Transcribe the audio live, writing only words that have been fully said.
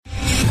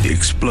The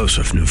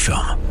explosive new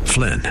film,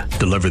 Flynn,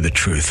 deliver the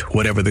truth,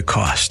 whatever the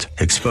cost,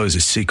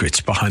 exposes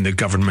secrets behind the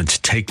government's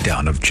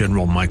takedown of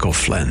General Michael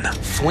Flynn.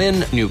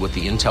 Flynn knew what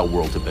the intel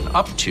world had been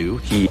up to.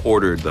 He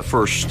ordered the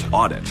first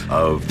audit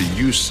of the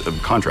use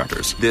of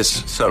contractors.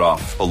 This set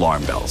off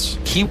alarm bells.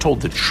 He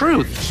told the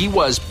truth. He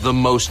was the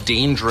most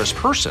dangerous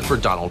person for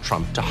Donald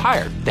Trump to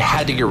hire. They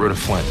had to get rid of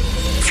Flynn.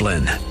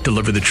 Flynn,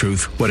 deliver the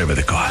truth, whatever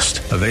the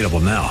cost. Available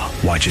now.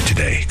 Watch it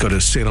today. Go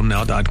to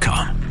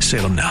salemnow.com.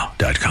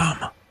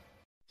 salemnow.com.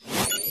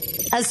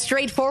 A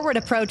straightforward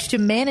approach to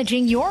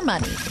managing your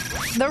money.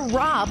 The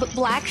Rob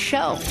Black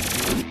Show.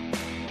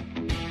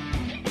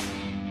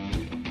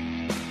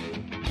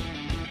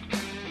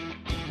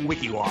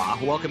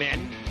 WikiLaw, welcome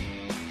in.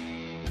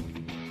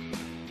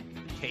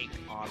 Take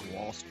on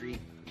Wall Street,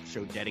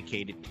 show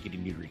dedicated to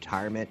getting you to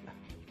retirement.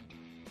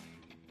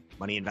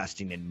 Money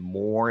investing in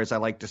more, as I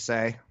like to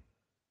say.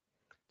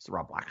 It's the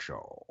Rob Black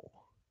Show.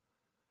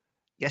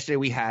 Yesterday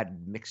we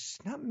had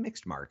not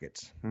mixed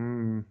markets.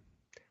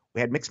 We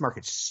had mixed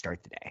markets to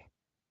start the day.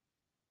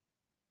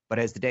 But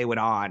as the day went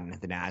on,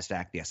 the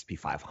NASDAQ, the S&P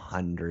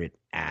 500,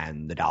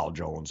 and the Dow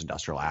Jones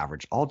Industrial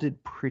Average all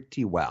did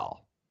pretty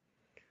well.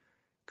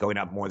 Going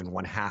up more than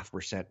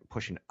 0.5%,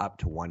 pushing up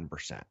to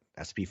 1%.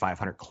 S&P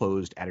 500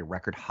 closed at a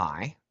record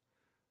high.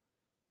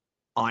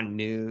 On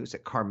news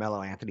that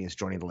Carmelo Anthony is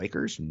joining the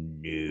Lakers?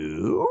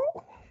 No.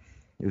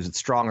 It was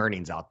strong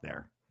earnings out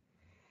there.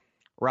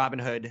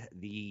 Robinhood,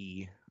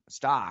 the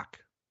stock,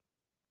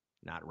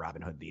 not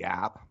Robinhood, the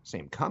app,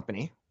 same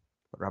company,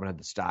 but Robinhood,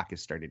 the stock,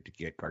 has started to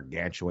get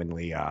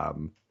gargantuanly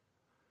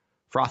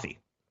frothy.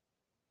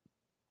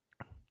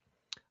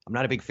 I'm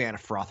not a big fan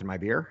of froth in my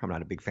beer. I'm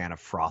not a big fan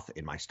of froth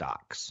in my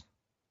stocks.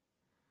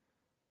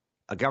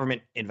 A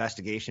government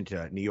investigation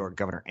to New York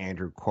Governor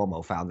Andrew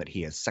Cuomo found that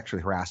he has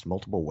sexually harassed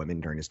multiple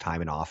women during his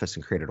time in office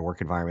and created a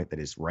work environment that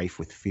is rife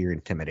with fear and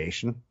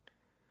intimidation.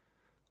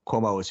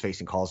 Cuomo is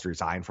facing calls to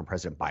resign from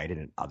President Biden,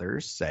 and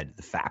others said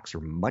the facts are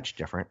much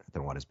different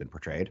than what has been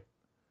portrayed.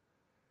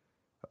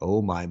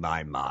 Oh, my.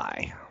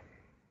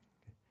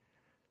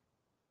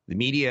 The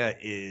media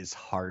is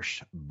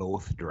harsh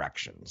both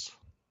directions.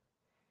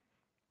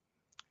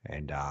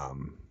 And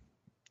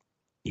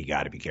you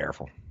got to be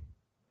careful.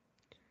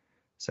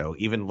 So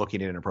even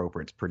looking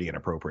inappropriate is pretty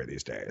inappropriate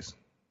these days.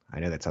 I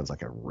know that sounds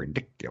like a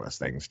ridiculous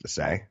thing to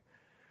say,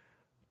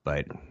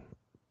 but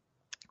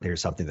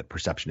there's something that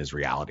perception is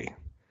reality.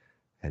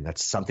 And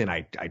that's something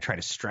I try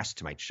to stress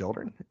to my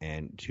children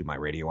and to my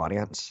radio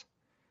audience.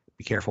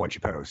 Be careful what you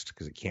post,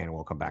 because it can and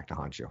will come back to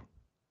haunt you.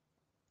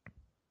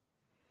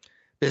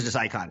 Business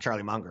icon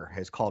Charlie Munger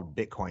has called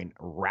Bitcoin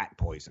rat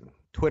poison.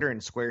 Twitter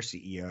and Square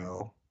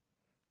CEO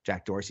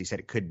Jack Dorsey said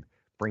it could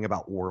bring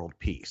about world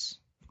peace.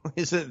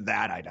 Isn't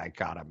that a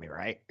dichotomy,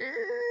 right?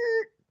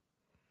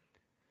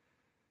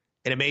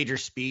 In a major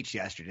speech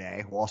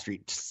yesterday, Wall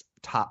Street's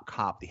top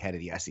cop, the head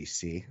of the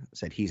SEC,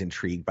 said he's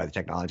intrigued by the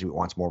technology but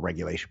wants more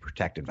regulation to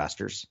protect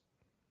investors.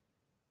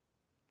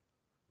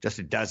 Just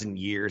a dozen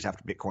years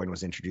after Bitcoin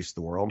was introduced to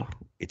the world,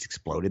 it's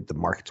exploded. The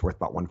market's worth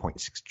about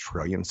 1.6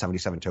 trillion.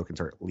 77 tokens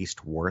are at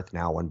least worth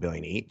now $1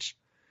 billion each.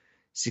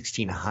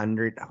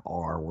 1,600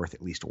 are worth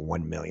at least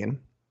 $1 million.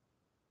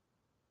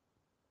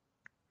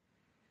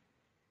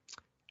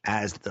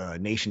 As the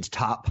nation's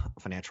top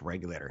financial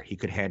regulator, he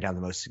could hand down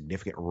the most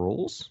significant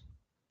rules.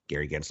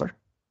 Gary Gensler.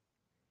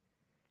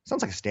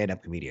 Sounds like a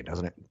stand-up comedian,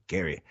 doesn't it?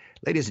 Gary.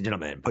 Ladies and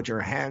gentlemen, put your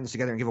hands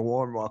together and give a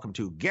warm welcome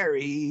to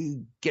Gary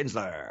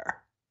Gensler.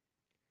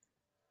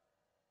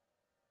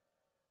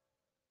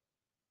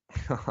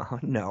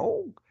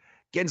 No.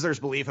 Gensler's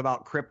belief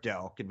about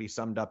crypto can be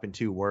summed up in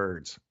 2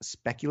 words: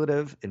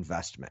 speculative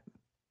investment.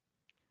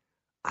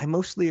 I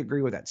mostly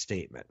agree with that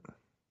statement.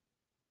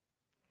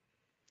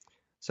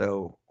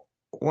 So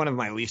one of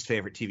my least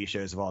favorite TV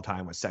shows of all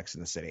time was Sex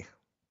and the City.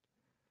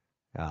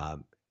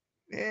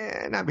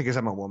 Not because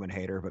I'm a woman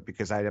hater, but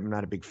because I'm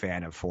not a big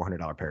fan of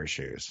 $400 pair of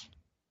shoes.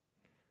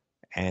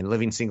 And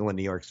living single in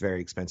New York is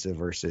very expensive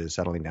versus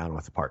settling down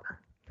with a partner.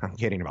 I'm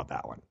kidding about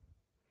that one.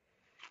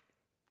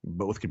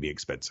 Both could be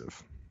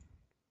expensive.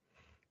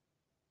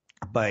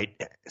 But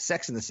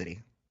Sex in the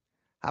City.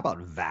 How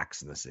about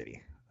Vax in the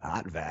City?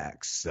 Hot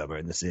Vax, summer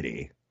in the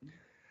city.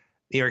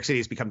 New York City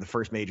has become the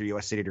first major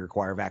U.S. city to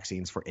require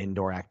vaccines for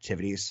indoor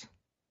activities.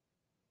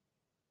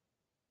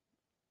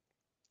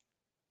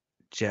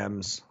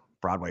 Gyms,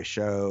 Broadway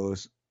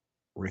shows,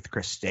 Ruth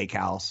Chris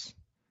Steakhouse.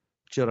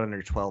 Children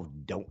under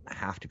 12 don't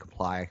have to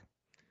comply.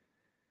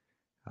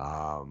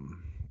 But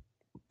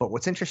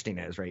what's interesting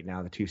is right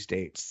now the 2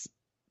 states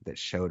that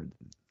showed,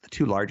 the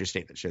 2 largest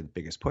states that showed the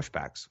biggest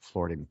pushbacks,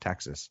 Florida and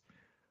Texas,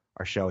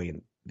 are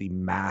showing the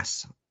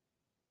mass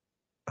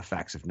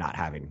effects of not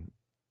having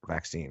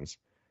vaccines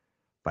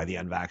by the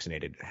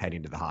unvaccinated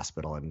heading to the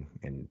hospital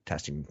and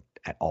testing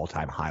at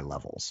all-time high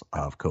levels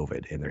of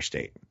COVID in their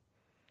state.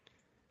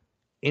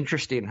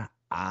 Interesting.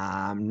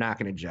 I'm not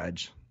going to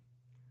judge,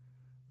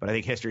 but I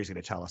think history is going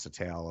to tell us a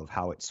tale of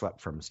how it swept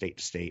from state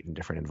to state in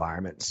different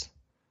environments,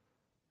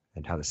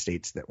 and how the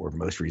states that were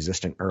most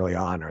resistant early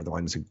on are the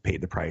ones who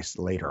paid the price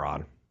later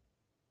on.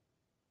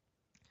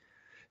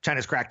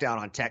 China's crackdown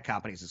on tech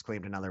companies has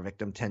claimed another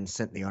victim.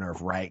 Tencent, the owner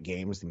of Riot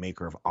Games, the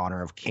maker of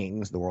Honor of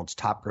Kings, the world's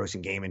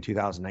top-grossing game in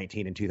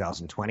 2019 and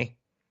 2020.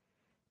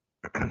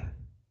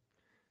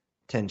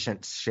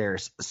 Tencent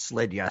shares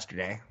slid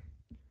yesterday.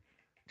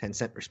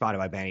 Tencent responded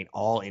by banning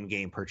all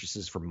in-game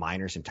purchases for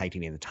minors and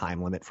tightening the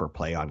time limit for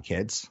play on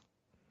kids.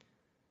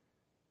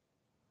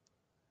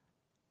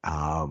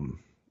 I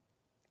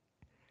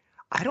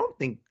don't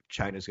think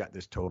China's got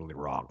this totally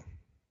wrong.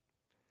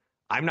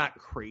 I'm not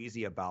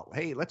crazy about,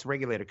 hey, let's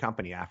regulate a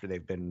company after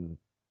they've been,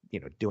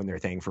 doing their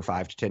thing for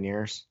 5 to 10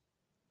 years.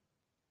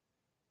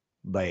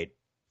 But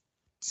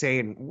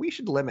saying we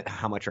should limit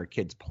how much our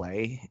kids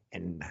play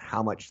and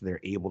how much they're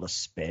able to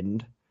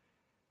spend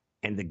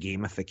and the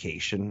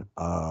gamification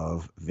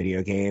of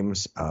video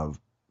games, of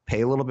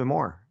pay a little bit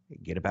more,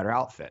 get a better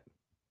outfit.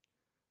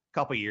 A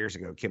couple of years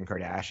ago, Kim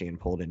Kardashian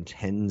pulled in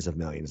tens of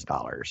millions of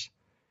dollars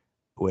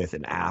with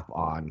an app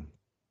on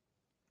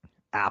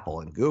Apple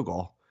and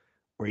Google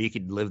where you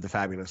could live the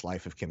fabulous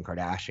life of Kim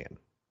Kardashian.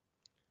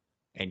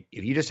 And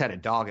if you just had a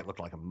dog, it looked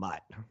like a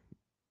mutt.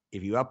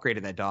 If you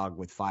upgraded that dog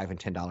with $5 and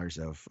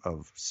 $10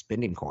 of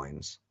spending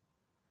coins,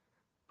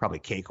 probably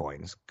K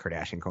coins,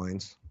 Kardashian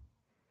coins,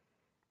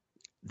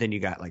 then you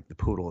got like the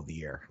poodle of the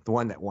year, the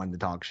one that won the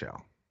dog show,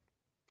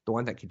 the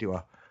one that could do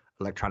a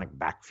electronic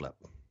backflip.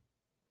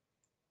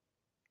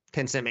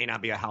 Tencent may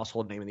not be a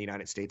household name in the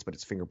United States, but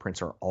its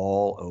fingerprints are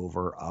all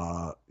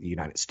over the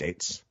United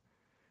States.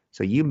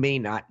 So you may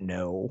not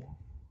know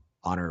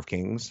Honor of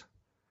Kings,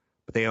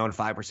 but they own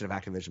 5% of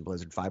Activision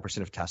Blizzard,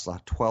 5% of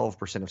Tesla,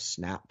 12% of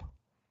Snap,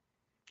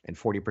 and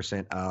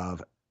 40%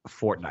 of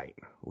Fortnite,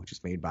 which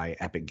is made by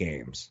Epic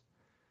Games.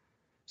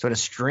 So in a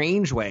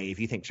strange way, if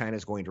you think China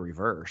is going to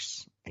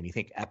reverse and you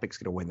think Epic's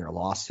going to win their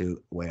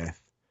lawsuit with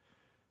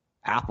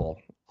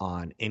Apple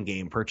on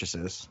in-game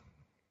purchases,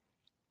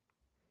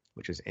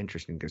 which is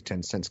interesting because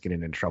Tencent's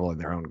getting in trouble in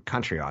their own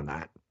country on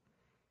that.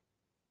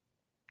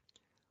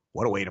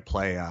 What a way to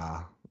play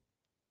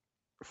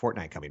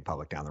Fortnite coming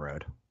public down the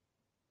road.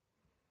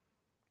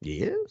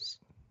 Yes.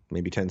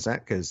 Maybe Tencent,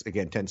 because,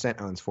 again,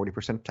 Tencent owns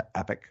 40% to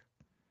Epic,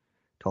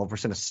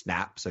 12% of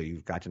Snap, so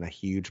you've gotten a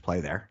huge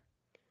play there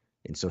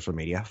in social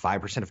media,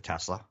 5% of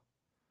Tesla,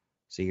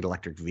 so you get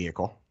electric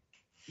vehicle,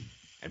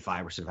 and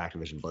 5% of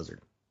Activision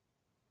Blizzard.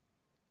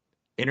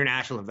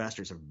 International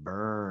investors have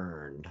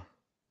burned.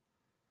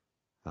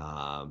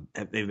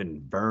 They've been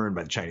burned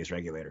by the Chinese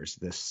regulators.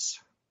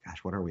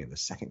 What are we in the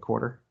second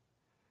quarter?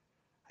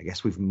 I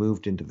guess we've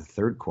moved into the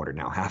third quarter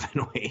now,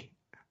 haven't we?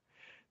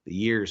 The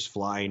year's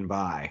flying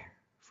by.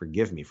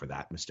 Forgive me for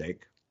that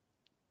mistake.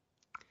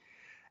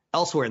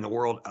 Elsewhere in the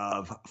world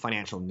of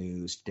financial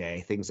news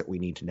today, things that we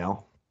need to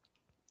know.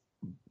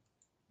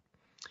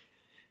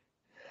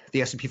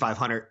 The S&P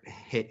 500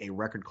 hit a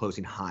record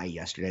closing high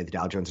yesterday. The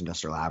Dow Jones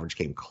Industrial Average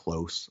came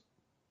close.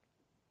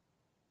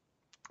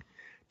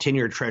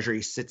 10-year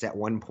Treasury sits at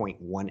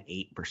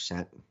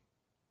 1.18%.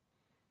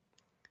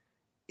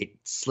 It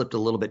slipped a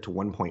little bit to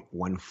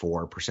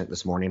 1.14%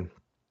 this morning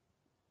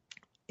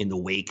in the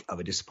wake of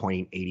a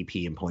disappointing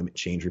ADP employment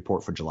change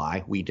report for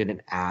July. We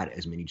didn't add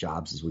as many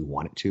jobs as we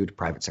wanted to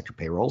private sector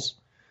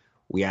payrolls.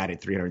 We added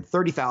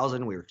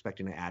 330,000. We were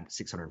expecting to add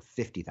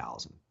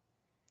 650,000.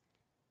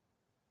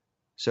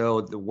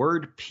 So the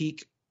word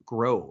peak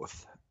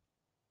growth,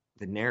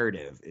 the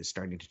narrative is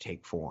starting to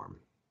take form.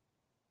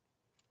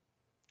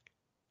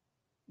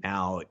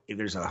 Now, if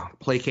there's a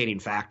placating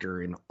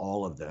factor in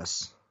all of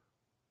this,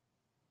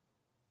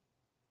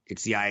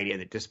 it's the idea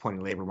that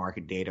disappointing labor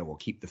market data will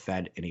keep the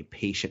Fed in a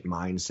patient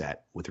mindset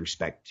with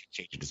respect to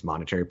changing its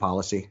monetary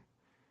policy,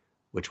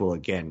 which will,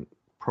 again,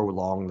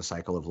 prolong the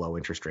cycle of low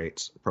interest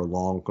rates,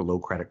 prolong low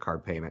credit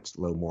card payments,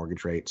 low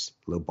mortgage rates,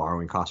 low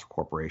borrowing costs for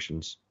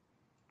corporations.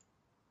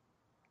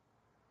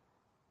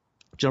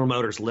 General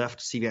Motors, Lyft,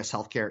 CVS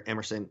Healthcare,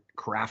 Emerson,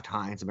 Kraft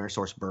Heinz,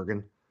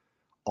 AmerisourceBergen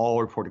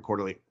all reported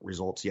quarterly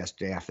results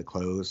yesterday after the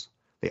close.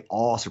 They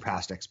all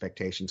surpassed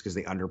expectations because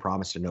they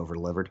underpromised and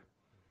over-delivered.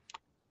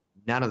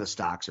 None of the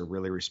stocks are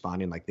really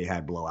responding like they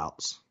had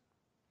blowouts.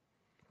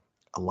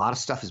 A lot of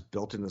stuff is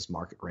built in this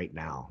market right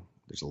now.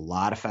 There's a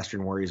lot of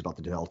festering worries about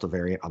the Delta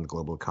variant on the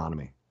global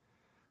economy.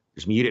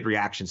 There's muted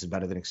reactions and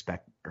better than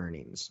expected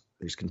earnings.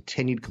 There's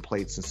continued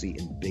complacency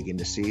in big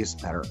indices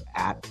that are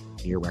at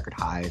near record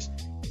highs,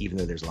 even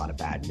though there's a lot of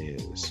bad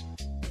news.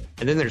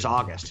 And then there's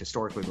August,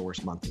 historically the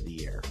worst month of the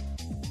year.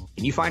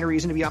 Can you find a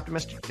reason to be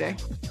optimistic today?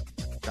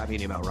 Drop me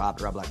an email, Rob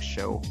Black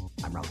Show.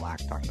 I'm Rob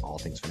Black, talking all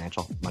things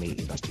financial, money,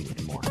 investing,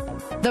 and more.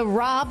 The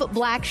Rob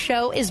Black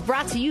Show is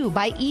brought to you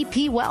by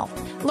EP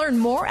Wealth. Learn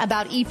more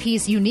about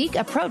EP's unique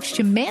approach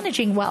to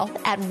managing wealth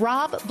at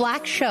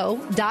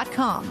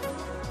robblackshow.com.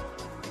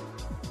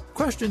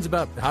 Questions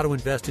about how to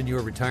invest in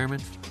your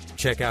retirement?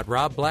 Check out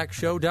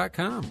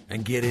robblackshow.com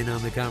and get in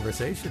on the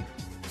conversation.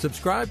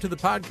 Subscribe to the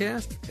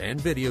podcast and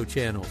video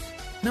channels.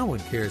 No one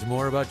cares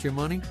more about your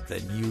money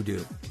than you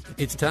do.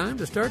 It's time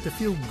to start to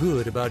feel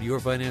good about your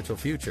financial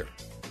future.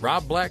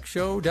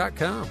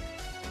 robblackshow.com.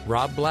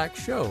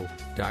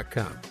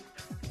 robblackshow.com.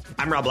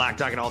 I'm Rob Black,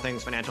 talking all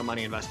things financial,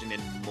 money, investing,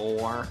 and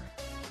more.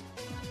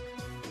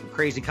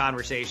 crazy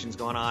conversations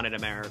going on in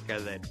America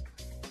that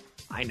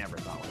I never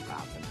thought would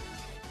happen.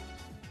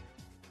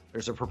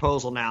 There's a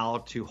proposal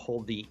now to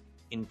hold the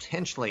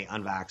intentionally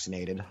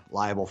unvaccinated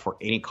liable for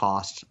any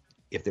cost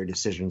if their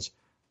decisions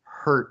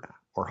hurt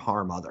or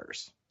harm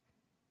others.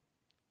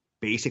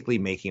 Basically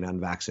making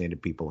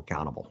unvaccinated people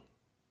accountable.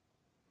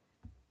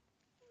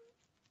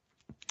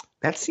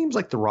 That seems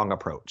like the wrong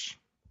approach.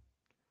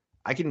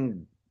 I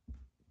don't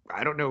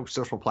know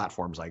social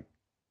platforms like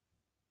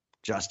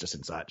Justice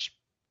and such,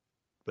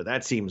 but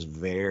that seems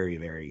very,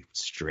 very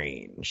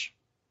strange.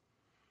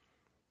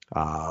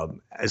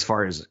 As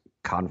far as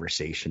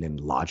conversation and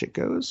logic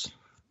goes,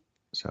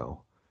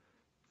 so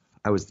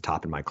I was the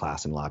top in my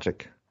class in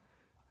logic.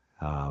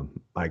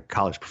 My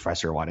college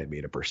professor wanted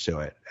me to pursue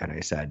it, and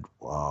I said,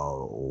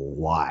 well,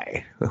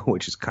 why?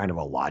 Which is kind of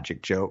a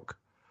logic joke,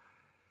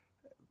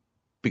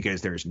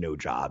 because there's no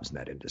jobs in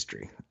that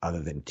industry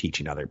other than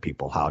teaching other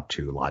people how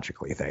to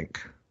logically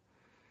think.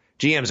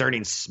 GM's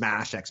earnings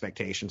smashed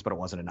expectations, but it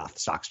wasn't enough. The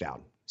stock's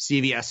down.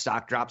 CVS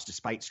stock drops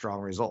despite strong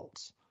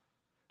results.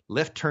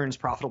 Lyft turns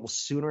profitable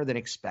sooner than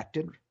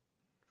expected.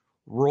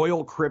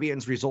 Royal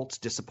Caribbean's results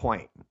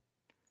disappoint.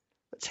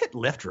 Let's hit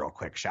Lyft real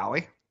quick, shall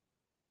we?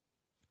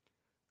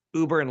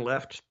 Uber and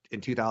Lyft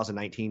in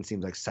 2019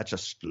 seems like such a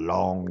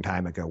long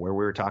time ago, where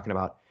we were talking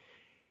about,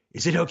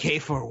 is it okay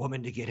for a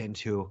woman to get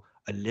into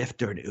a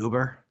Lyft or an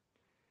Uber?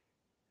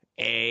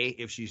 A,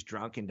 if she's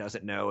drunk and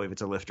doesn't know if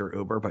it's a Lyft or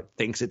Uber, but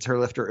thinks it's her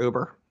Lyft or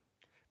Uber.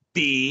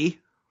 B,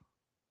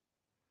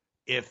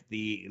 if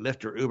the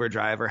Lyft or Uber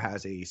driver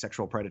has a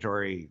sexual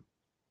predatory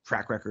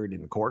track record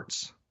in the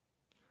courts.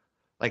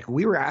 Like,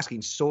 we were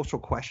asking social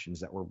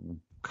questions that were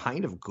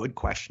kind of good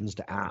questions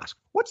to ask.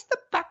 What's the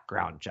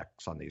background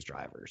checks on these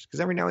drivers? Because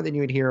every now and then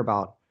you would hear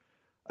about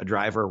a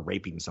driver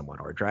raping someone,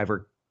 or a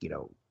driver,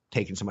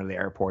 taking someone to the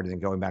airport and then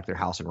going back to their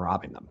house and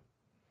robbing them.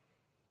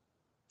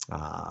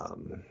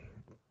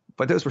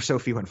 But those were so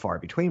few and far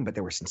between, but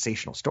they were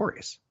sensational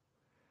stories.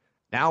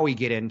 Now we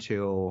get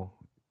into,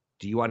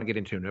 do you want to get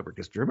into an Uber?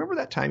 Because do you remember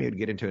that time you'd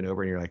get into an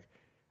Uber and you're like,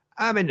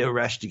 I'm in no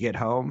rush to get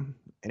home.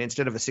 And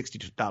instead of a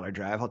 $60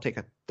 drive, I'll take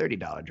a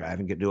 $30 drive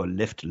and get to a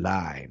Lyft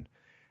line.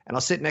 And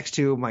I'll sit next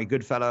to my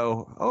good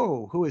fellow.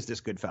 Oh, who is this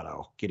good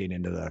fellow getting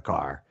into the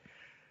car?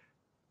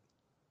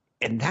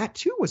 And that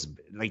too was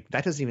like,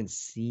 that doesn't even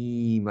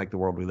seem like the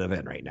world we live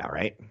in right now,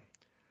 right?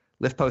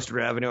 Lyft posted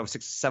revenue of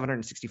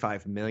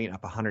 $765 million,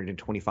 up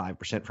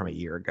 125% from a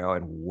year ago,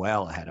 and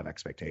well ahead of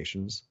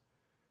expectations.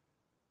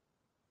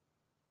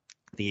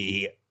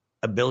 The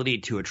ability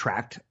to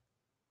attract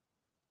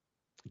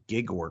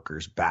gig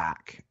workers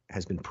back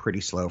has been pretty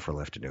slow for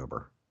Lyft and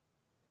Uber.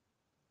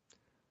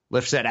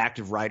 Lyft said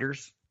active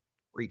riders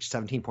reached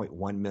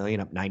 17.1 million,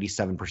 up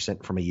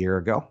 97% from a year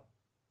ago,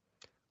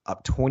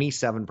 up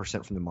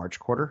 27% from the March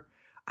quarter.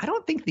 I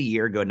don't think the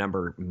year ago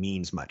number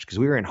means much because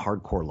we were in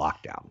hardcore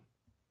lockdown.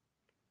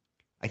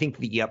 I think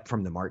the up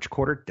from the March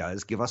quarter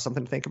does give us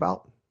something to think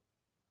about.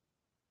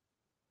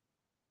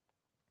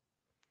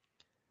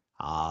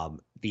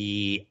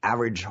 The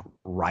average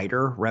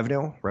rider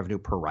revenue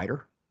per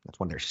rider, that's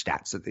one of their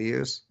stats that they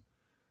use,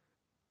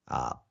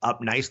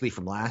 up nicely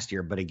from last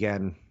year. But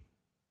again,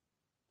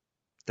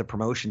 the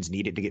promotions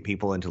needed to get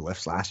people into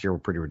Lyfts last year were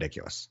pretty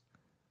ridiculous.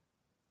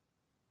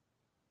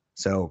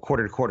 So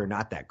quarter to quarter,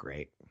 not that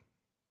great.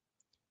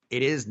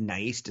 It is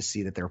nice to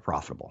see that they're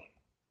profitable.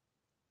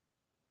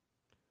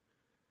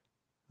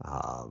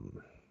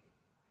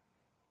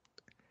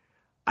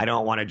 I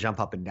don't want to jump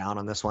up and down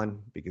on this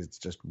one because it's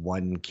just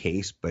one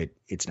case, but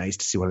it's nice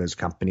to see one of those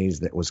companies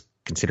that was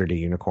considered a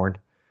unicorn.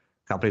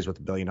 Companies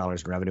with $1 billion in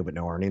revenue but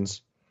no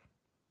earnings.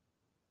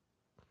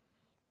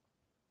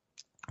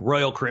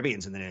 Royal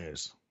Caribbean's in the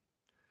news.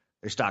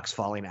 Their stock's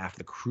falling after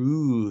the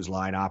cruise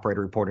line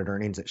operator reported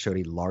earnings that showed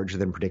a larger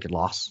than predicted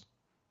loss.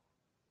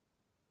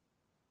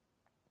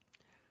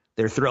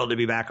 They're thrilled to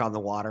be back on the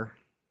water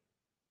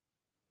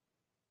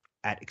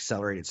at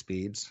accelerated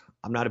speeds.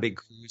 I'm not a big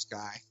cruise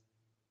guy.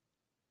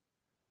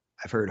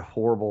 I've heard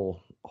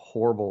horrible,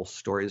 horrible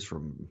stories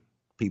from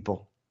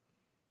people.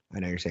 I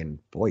know you're saying,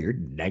 boy, you're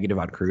negative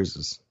on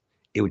cruises.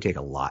 It would take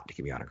a lot to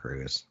get me on a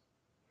cruise.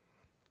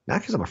 Not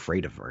because I'm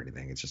afraid of or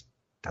anything. It just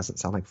doesn't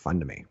sound like fun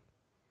to me.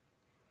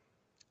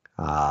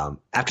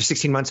 After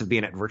 16 months of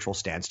being at virtual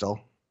standstill,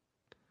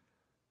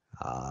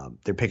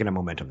 they're picking up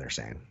momentum, they're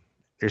saying.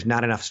 There's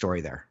not enough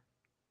story there.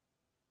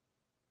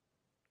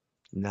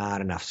 Not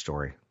enough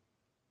story.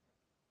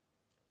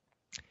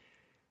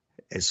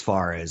 As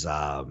far as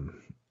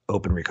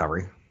open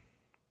recovery.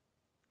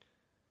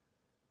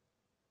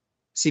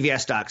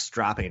 CVS stocks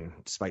dropping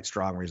despite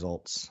strong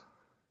results.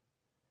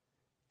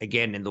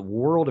 Again, in the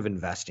world of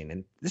investing,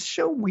 and this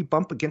show we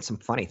bump against some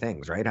funny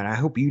things, right? And I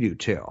hope you do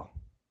too.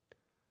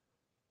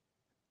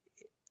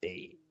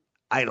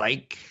 I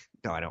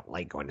don't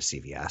like going to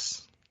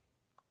CVS.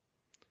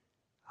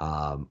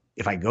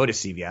 If I go to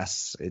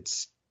CVS,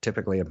 it's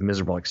typically a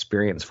miserable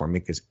experience for me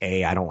because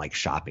A, I don't like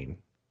shopping.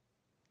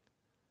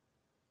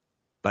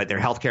 But their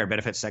healthcare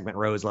benefits segment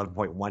rose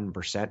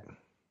 11.1%,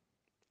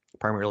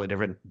 primarily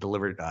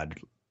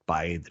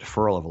by the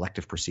deferral of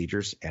elective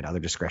procedures and other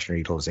discretionary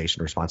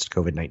utilization in response to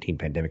COVID-19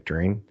 pandemic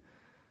during.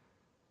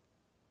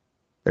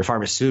 Their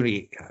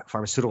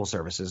pharmaceutical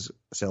services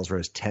sales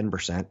rose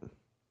 10%.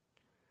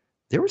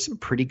 There were some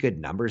pretty good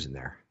numbers in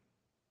there.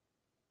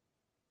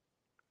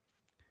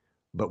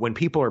 But when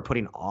people are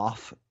putting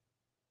off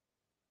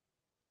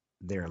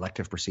their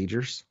elective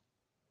procedures,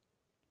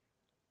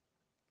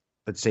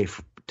 let's say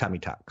tummy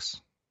tucks.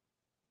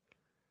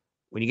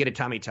 When you get a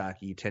tummy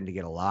tuck, you tend to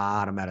get a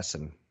lot of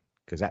medicine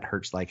because that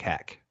hurts like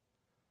heck.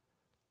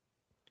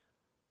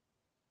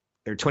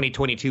 Their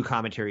 2022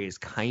 commentary is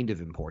kind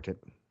of important.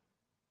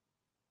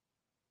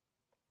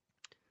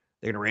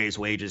 They're going to raise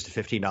wages to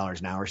 $15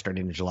 an hour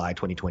starting in July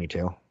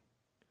 2022,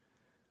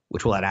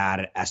 which will add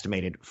an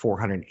estimated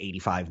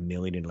 $485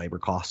 million in labor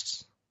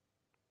costs.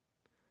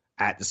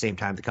 At the same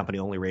time, the company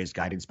only raised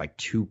guidance by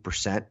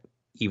 2%,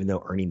 even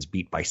though earnings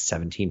beat by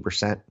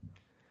 17%.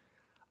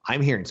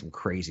 I'm hearing some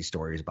crazy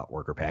stories about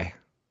worker pay.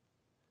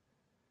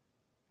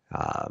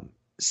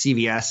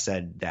 CVS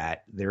said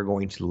that they're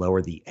going to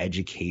lower the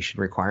education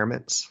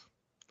requirements.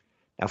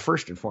 Now,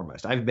 first and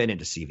foremost, I've been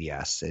into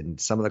CVS and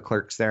some of the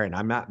clerks there, and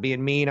I'm not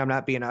being mean, I'm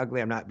not being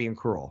ugly, I'm not being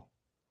cruel.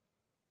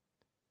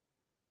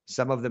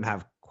 Some of them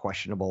have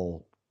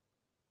questionable,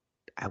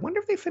 I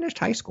wonder if they finished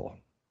high school.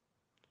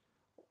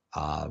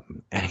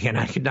 And again,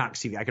 I could knock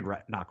CVS, I could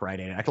knock right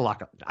in.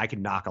 I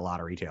could knock a lot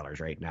of retailers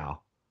right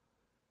now.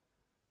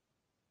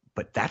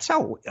 But that's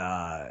how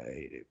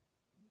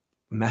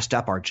messed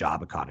up our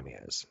job economy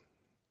is.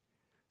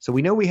 So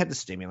we know we had the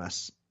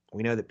stimulus.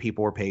 We know that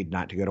people were paid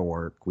not to go to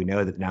work. We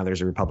know that now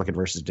there's a Republican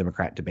versus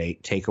Democrat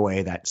debate. Take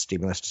away that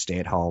stimulus to stay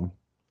at home.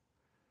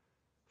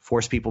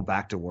 Force people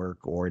back to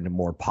work or into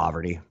more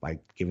poverty by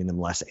giving them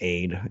less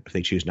aid if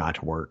they choose not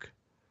to work.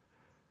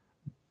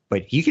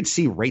 But you can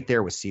see right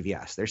there with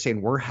CVS, they're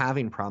saying we're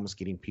having problems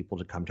getting people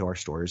to come to our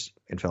stores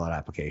and fill out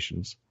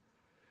applications.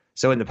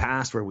 So in the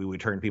past where we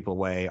would turn people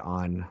away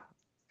on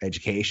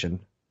education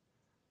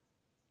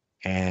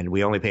and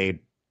we only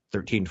paid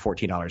 $13 to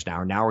 $14 an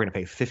hour, now we're going to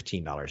pay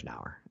 $15 an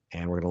hour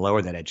and we're going to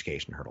lower that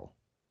education hurdle.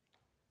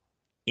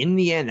 In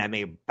the end, that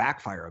may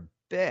backfire a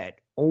bit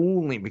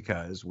only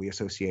because we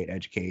associate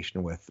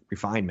education with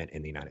refinement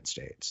in the United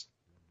States.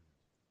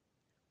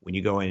 When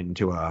you go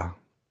into a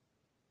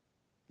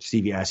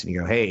CVS and you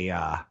go, hey,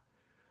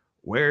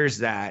 where's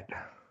that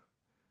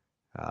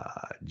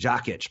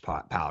jock itch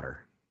powder?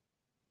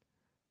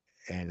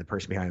 And the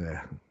person behind the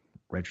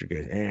register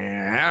goes,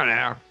 I don't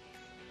know.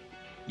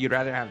 You'd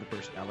rather have the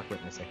person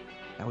eloquent and say,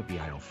 that would be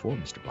aisle 4,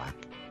 Mr. Black.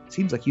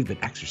 Seems like you've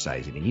been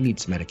exercising and you need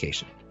some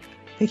medication.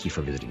 Thank you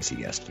for visiting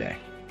CVS today.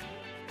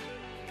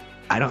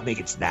 I don't think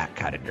it's that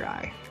cut and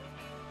dry.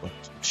 What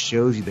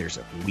shows you there's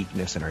a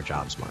weakness in our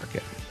jobs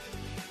market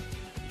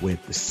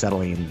with the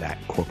settling that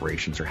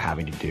corporations are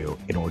having to do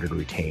in order to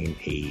retain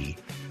a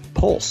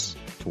pulse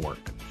to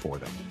work for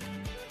them.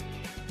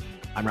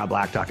 I'm Rob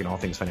Black, talking all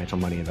things financial,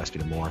 money,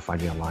 investing, and more.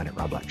 Find me online at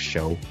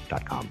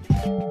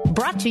robblackshow.com.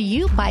 Brought to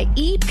you by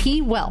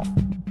EP Wealth.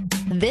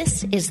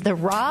 This is the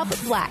Rob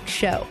Black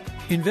Show.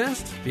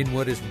 Invest in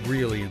what is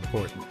really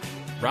important.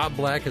 Rob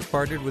Black has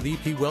partnered with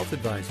EP Wealth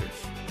Advisors.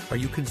 Are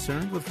you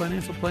concerned with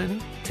financial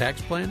planning, tax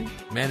planning,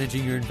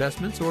 managing your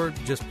investments, or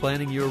just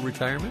planning your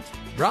retirement?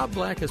 Rob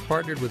Black has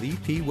partnered with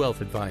EP Wealth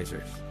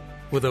Advisors.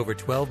 With over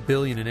 $12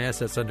 billion in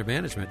assets under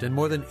management and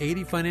more than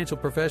 80 financial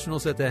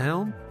professionals at the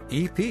helm,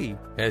 EP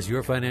has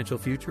your financial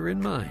future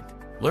in mind.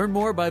 Learn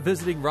more by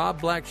visiting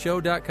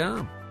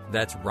robblackshow.com.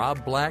 That's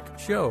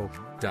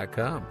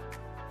robblackshow.com.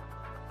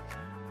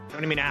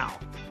 Joining me now,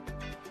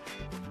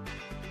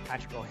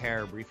 Patrick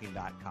O'Hare,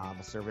 briefing.com,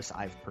 a service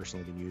I've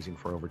personally been using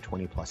for over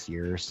 20 plus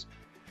years.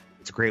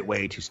 It's a great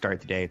way to start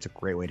the day. It's a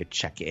great way to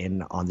check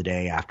in on the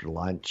day after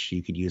lunch.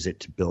 You could use it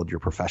to build your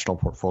professional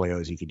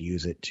portfolios. You could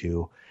use it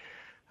to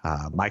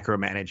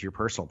micromanage your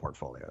personal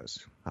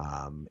portfolios.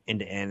 End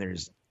to end,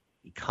 there's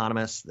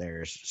economists,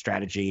 there's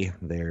strategy,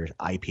 there's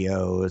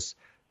IPOs,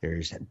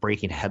 there's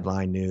breaking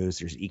headline news,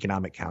 there's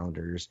economic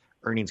calendars,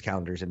 earnings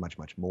calendars, and much,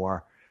 much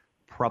more.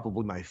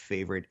 Probably my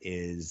favorite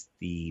is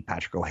the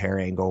Patrick O'Hare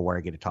angle, where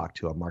I get to talk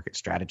to a market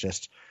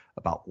strategist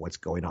about what's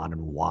going on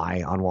and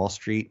why on Wall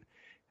Street.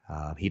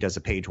 He does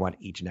a page one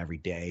each and every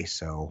day,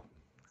 so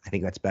I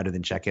think that's better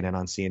than checking in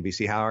on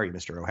CNBC. How are you,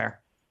 Mr.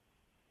 O'Hare?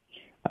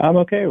 I'm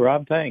okay,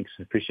 Rob. Thanks.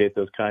 Appreciate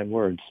those kind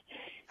words.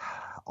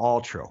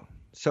 All true.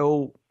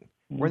 So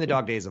we're in the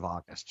dog days of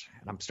August,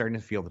 and I'm starting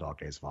to feel the dog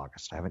days of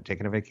August. I haven't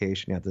taken a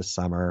vacation yet this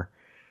summer.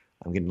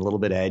 I'm getting a little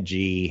bit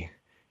edgy.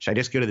 Should I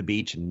just go to the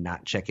beach and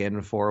not check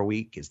in for a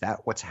week? Is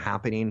that what's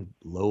happening?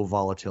 Low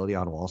volatility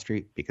on Wall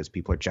Street because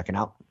people are checking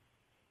out?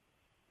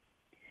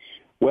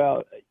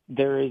 Well,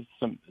 there is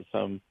some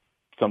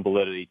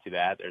validity to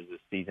that. There's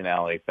a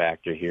seasonality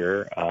factor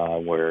here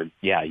where,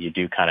 you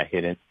do kind of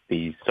hit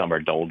these summer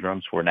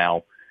doldrums. We're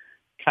now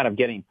kind of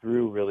getting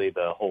through really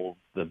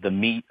the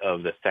meat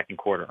of the second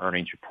quarter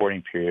earnings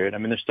reporting period. I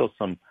mean, there's still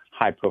some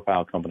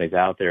high-profile companies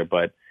out there,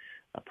 but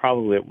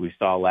probably what we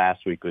saw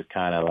last week was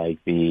kind of like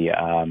the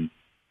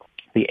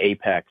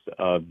apex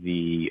of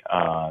the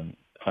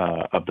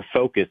the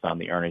focus on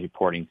the earnings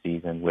reporting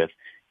season with,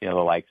 the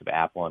likes of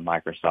Apple and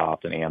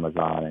Microsoft and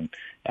Amazon and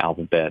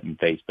Alphabet and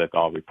Facebook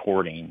all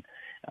reporting.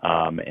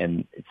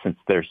 And since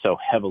they're so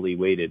heavily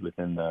weighted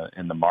within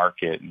the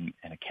market and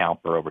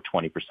account for over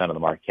 20% of the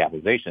market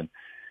capitalization,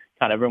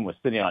 kind of everyone was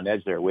sitting on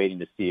edge there waiting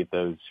to see if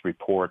those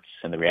reports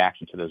and the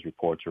reaction to those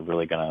reports were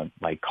really going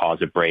to cause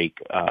a break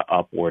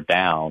up or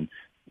down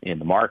in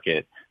the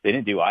market. They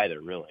didn't do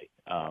either, really.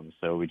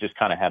 So we just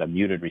kind of had a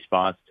muted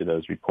response to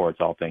those reports,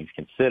 all things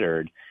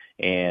considered.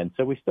 And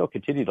so we still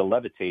continue to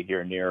levitate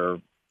here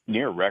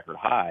near record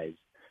highs,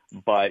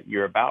 but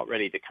you're about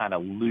ready to kind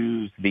of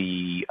lose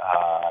the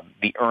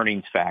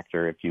earnings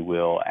factor, if you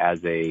will,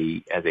 as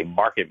a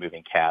market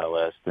moving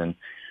catalyst. And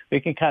we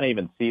can kind of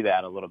even see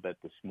that a little bit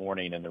this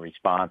morning in the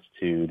response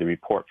to the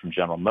report from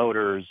General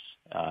Motors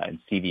and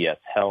CVS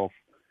Health,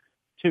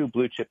 two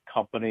blue chip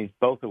companies,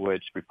 both of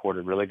which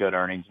reported really good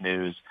earnings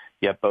news,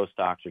 yet both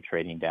stocks are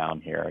trading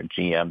down here.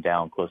 GM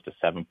down close to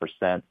 7%,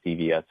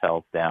 CVS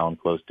Health down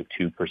close to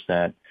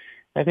 2%.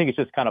 I think it's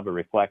just kind of a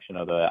reflection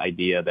of the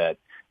idea that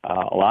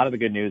a lot of the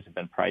good news has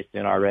been priced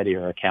in already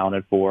or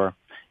accounted for,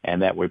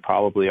 and that we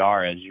probably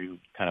are, as you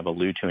kind of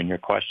allude to in your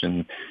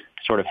question,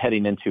 sort of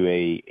heading into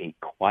a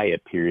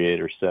quiet period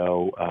or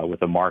so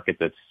with a market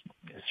that's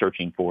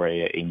searching for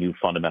a new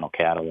fundamental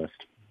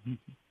catalyst.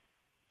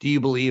 Do you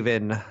believe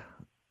in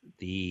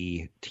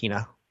the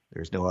TINA?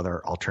 There's no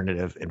other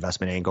alternative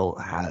investment angle.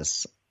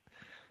 Has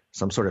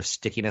some sort of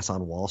stickiness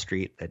on Wall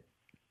Street that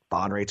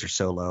bond rates are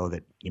so low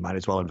that you might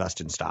as well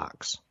invest in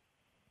stocks?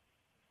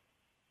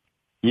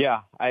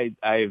 Yeah,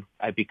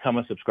 I've become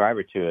a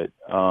subscriber to it.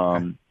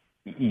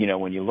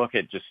 When you look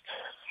at just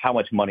how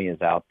much money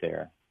is out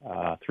there,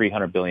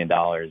 $300 billion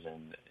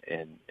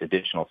in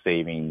additional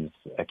savings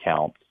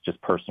accounts, just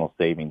personal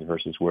savings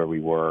versus where we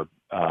were,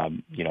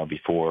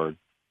 before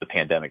the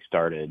pandemic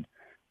started,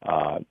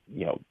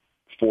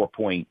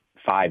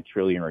 4.5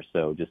 trillion or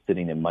so just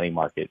sitting in money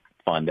market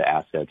fund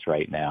assets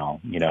right now,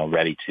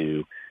 ready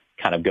to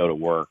kind of go to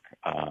work,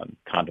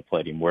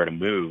 contemplating where to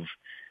move.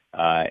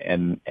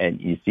 And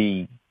you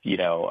see,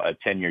 a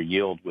 10-year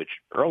yield, which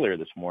earlier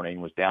this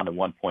morning was down to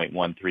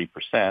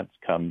 1.13%,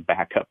 come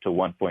back up to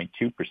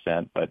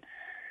 1.2%. But,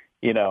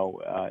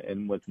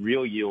 and with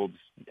real yields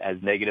as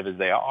negative as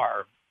they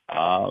are,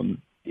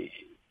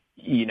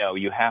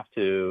 you have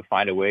to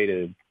find a way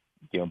to,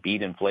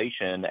 beat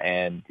inflation.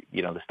 And,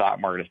 the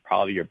stock market is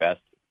probably your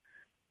best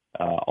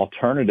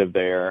alternative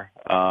there.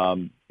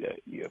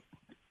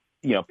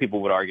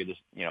 People would argue this,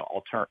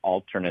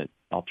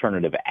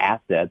 alternative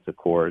assets, of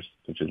course,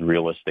 such as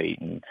real estate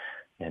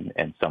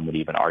and some would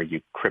even argue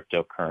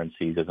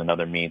cryptocurrencies as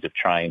another means of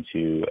trying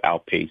to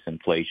outpace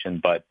inflation.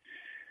 But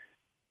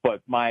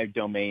my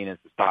domain is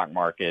the stock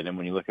market. And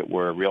when you look at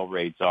where real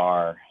rates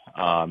are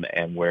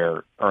and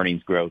where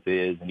earnings growth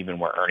is, and even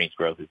where earnings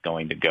growth is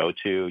going to go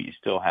to, you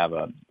still have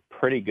a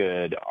pretty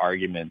good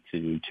argument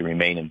to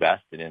remain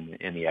invested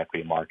in the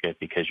equity market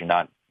because you're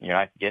not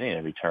getting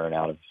a return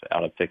out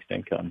of fixed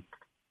income.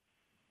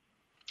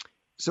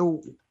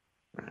 So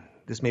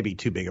this may be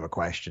too big of a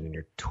question, and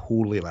you're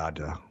totally allowed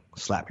to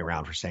slap me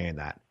around for saying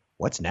that.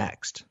 What's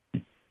next?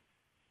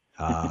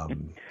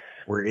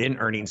 We're in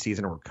earnings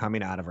season. We're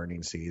coming out of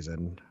earnings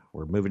season.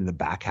 We're moving to the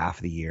back half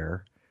of the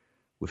year.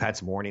 We've had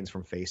some warnings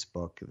from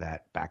Facebook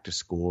that back to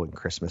school and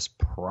Christmas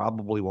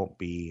probably won't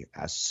be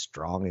as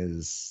strong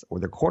as, or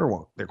their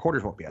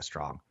quarters won't be as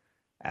strong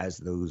as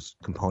those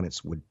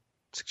components would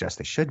suggest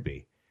they should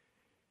be.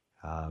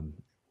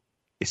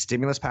 Is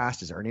stimulus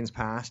passed? Is earnings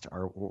passed?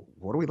 Or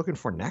what are we looking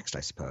for next, I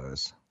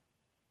suppose?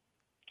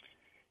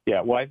 Yeah,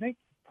 well, I think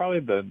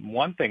probably the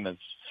one thing that's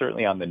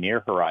certainly on the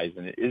near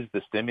horizon is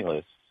the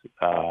stimulus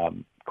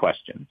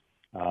question.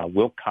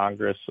 Will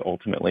Congress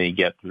ultimately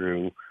get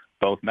through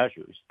both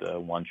measures, the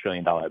 $1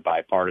 trillion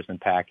bipartisan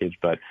package,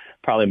 but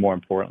probably more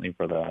importantly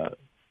for the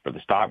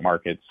stock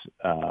market's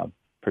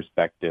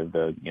perspective,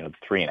 the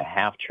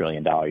 $3.5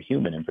 trillion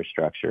human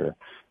infrastructure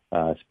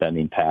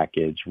spending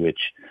package, which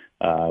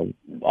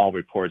all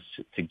reports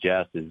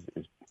suggest is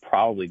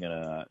probably going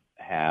to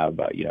have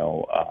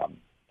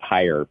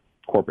higher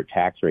corporate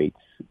tax rates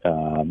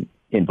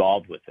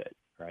involved with it,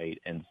 right?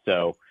 And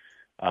so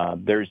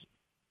there's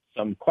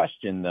some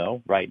question,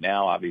 though, right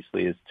now,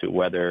 obviously, as to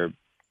whether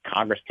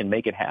Congress can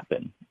make it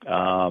happen.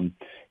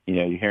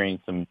 You're hearing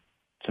some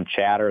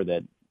chatter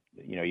that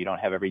you don't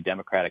have every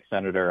Democratic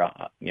senator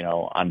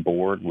on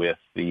board with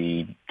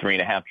the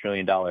 $3.5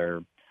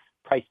 trillion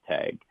price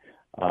tag.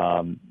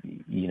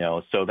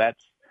 So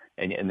that's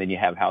and then you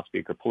have House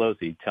Speaker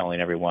Pelosi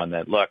telling everyone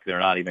that, look, they're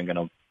not even going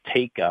to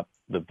take up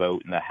the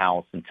vote in the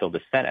House until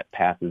the Senate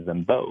passes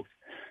them both.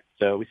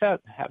 So we have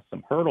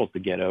some hurdles to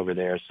get over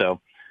there. So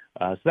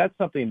that's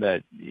something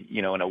that,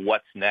 in a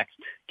what's next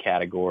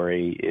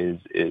category is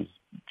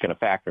going to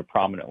factor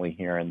prominently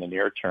here in the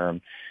near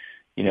term.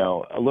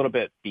 A little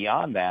bit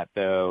beyond that,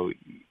 though,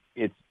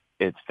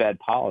 it's Fed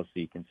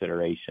policy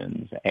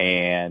considerations,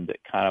 and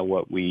kind of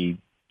what we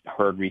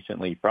heard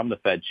recently from the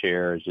Fed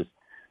chair is just,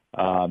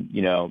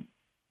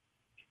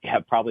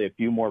 have probably a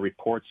few more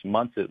reports,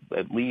 months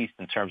at least,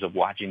 in terms of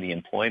watching the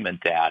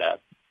employment data.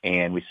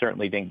 And we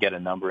certainly didn't get a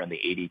number in the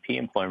ADP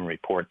employment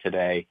report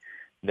today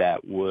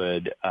that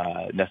would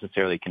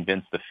necessarily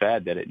convince the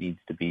Fed that it needs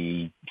to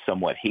be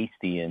somewhat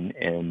hasty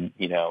in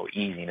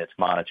easing its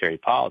monetary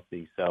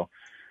policy. So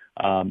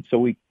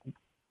we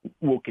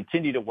will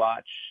continue to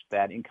watch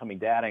that incoming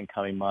data in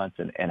coming months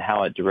and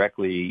how it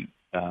directly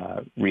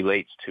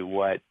relates to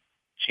what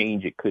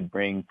change it could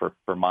bring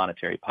for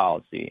monetary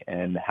policy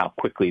and how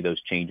quickly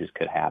those changes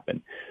could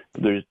happen.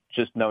 There's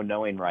just no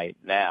knowing right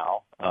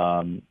now,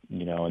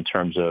 in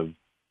terms of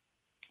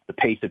the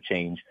pace of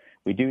change.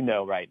 We do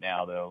know right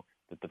now, though,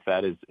 that the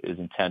Fed is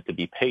intent to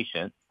be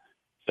patient.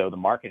 So the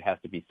market has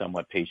to be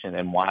somewhat patient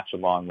and watch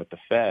along with the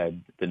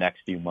Fed the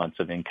next few months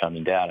of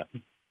incoming data.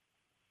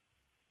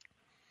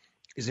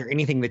 Is there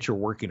anything that you're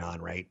working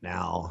on right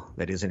now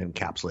that isn't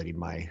encapsulating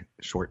my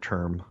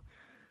short-term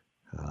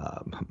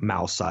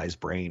mouse-sized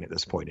brain at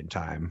this point in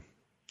time?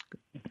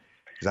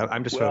 Because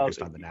I'm just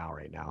focused on the now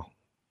right now.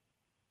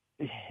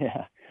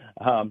 Yeah.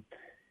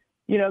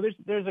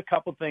 There's a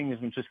couple things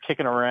I'm just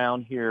kicking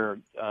around here.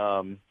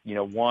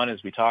 One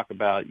is we talk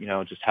about,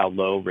 just how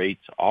low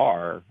rates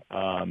are.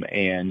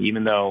 And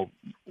even though,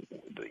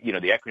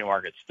 the equity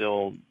market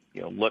still,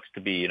 looks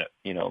to be,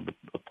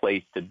 a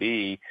place to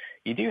be,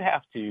 you do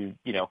have to,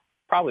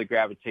 probably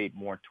gravitate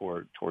more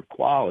toward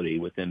quality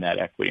within that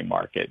equity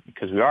market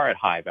because we are at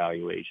high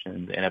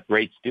valuations. And if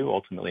rates do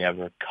ultimately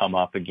ever come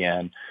up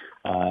again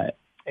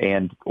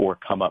or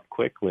come up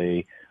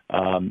quickly,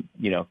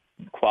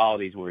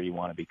 quality is where you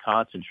want to be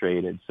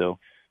concentrated. So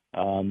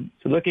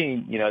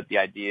looking, at the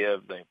idea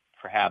of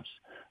perhaps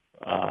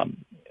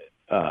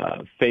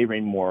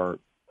favoring more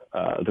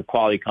the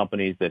quality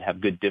companies that have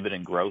good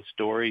dividend growth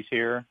stories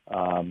here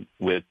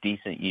with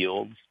decent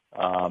yields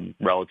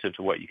relative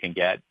to what you can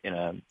get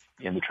in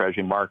the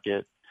Treasury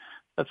market.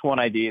 That's one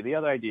idea. The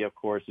other idea, of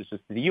course, is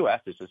just the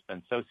U.S. has just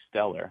been so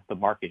stellar. The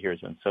market here has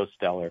been so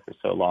stellar for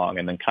so long,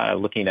 and then kind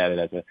of looking at it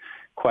as a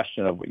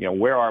question of,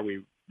 where are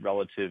we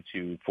relative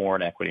to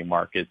foreign equity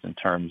markets in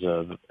terms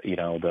of,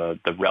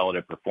 the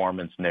relative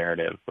performance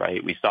narrative,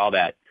 right? We saw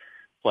that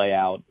play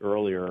out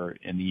earlier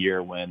in the year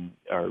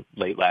or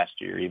late last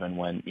year, even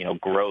when,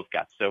 growth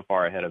got so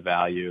far ahead of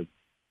value.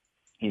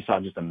 You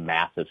saw just a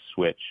massive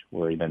switch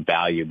where even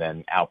value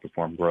then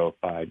outperformed growth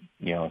by,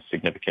 a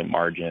significant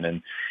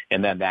margin.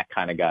 And then that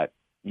kind of got,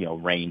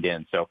 reined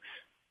in. So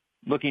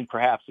looking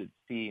perhaps at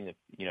seeing if,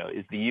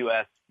 is the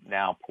U.S.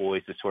 now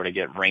poised to sort of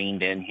get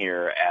reined in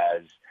here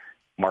as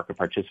market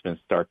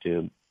participants start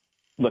to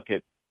look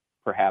at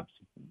perhaps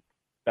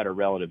better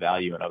relative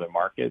value in other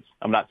markets?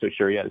 I'm not so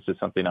sure yet. This is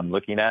something I'm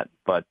looking at,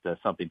 but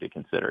something to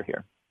consider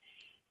here.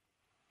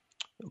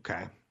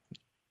 Okay.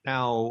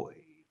 Now,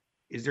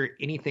 is there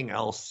anything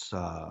else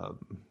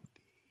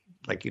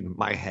like in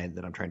my head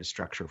that I'm trying to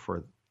structure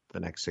for the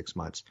next 6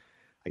 months?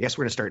 I guess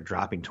we're going to start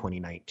dropping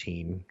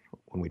 2019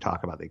 when we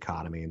talk about the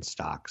economy and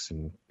stocks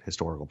and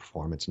historical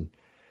performance. And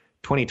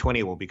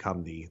 2020 will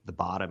become the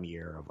bottom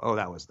year of,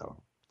 that was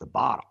the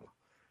bottom.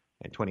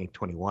 And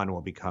 2021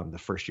 will become the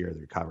first year of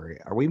the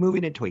recovery. Are we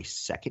moving into a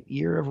second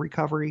year of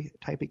recovery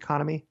type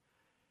economy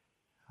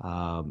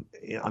on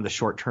the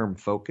short-term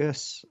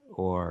focus,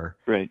 or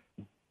right?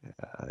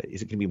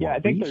 Is it going to be more? Yeah, I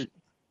think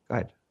Go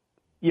ahead.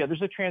 Yeah,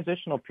 there's a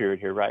transitional period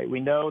here, right? We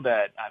know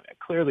that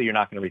clearly you're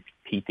not going to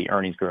repeat the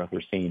earnings growth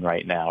we're seeing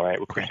right now, right?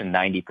 We're pushing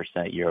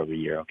 90% year over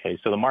year. Okay,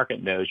 so the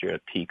market knows you're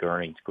at peak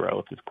earnings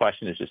growth. The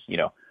question is just,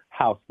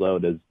 how slow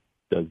does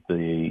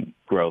the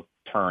growth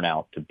turn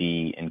out to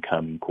be in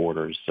coming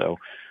quarters? So,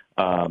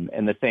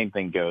 and the same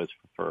thing goes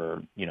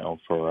for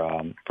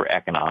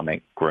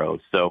economic growth.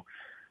 So,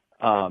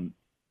 that's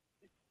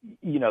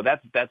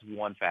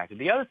one factor.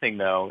 The other thing,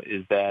 though,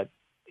 is that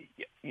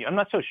I'm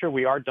not so sure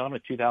we are done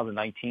with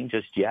 2019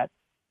 just yet.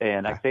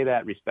 And I say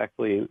that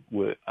respectfully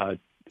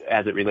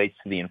as it relates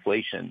to the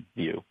inflation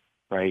view,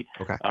 right?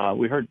 Okay.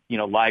 We heard,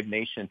 Live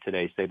Nation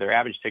today say their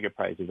average ticket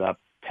price is up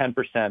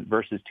 10%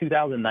 versus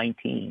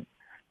 2019,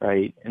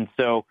 right? And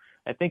so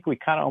I think we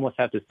kind of almost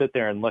have to sit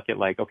there and look at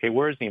okay,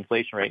 where's the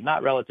inflation rate?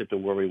 Not relative to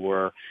where we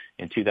were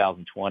in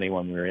 2020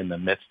 when we were in the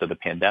midst of the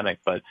pandemic,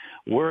 but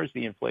where's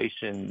the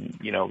inflation,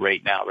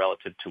 rate now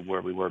relative to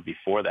where we were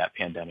before that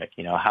pandemic?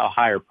 How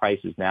high are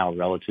prices now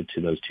relative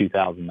to those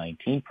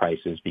 2019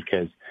 prices?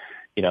 Because,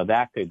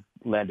 that could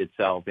lend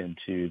itself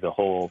into the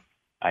whole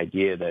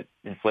idea that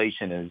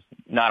inflation is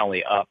not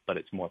only up, but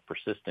it's more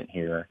persistent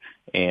here.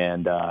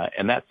 And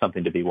that's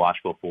something to be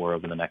watchful for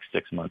over the next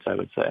 6 months, I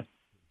would say.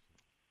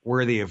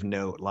 Worthy of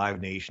note,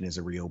 Live Nation is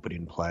a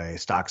reopening play.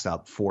 Stocks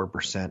up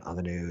 4% on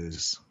the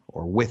news,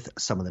 or with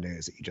some of the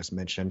news that you just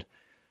mentioned,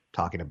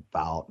 talking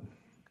about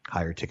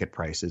higher ticket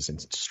prices and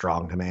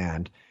strong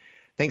demand.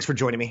 Thanks for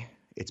joining me.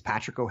 It's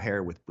Patrick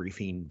O'Hare with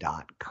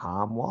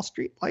Briefing.com. Wall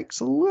Street likes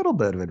a little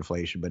bit of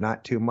inflation, but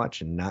not too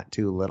much and not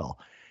too little.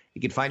 You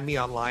can find me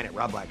online at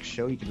Rob Black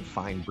Show. You can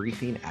find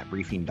Briefing at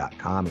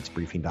Briefing.com. It's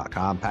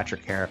Briefing.com.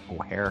 Patrick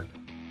O'Hare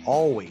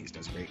always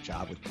does a great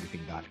job with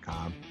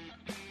Briefing.com.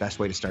 Best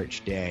way to start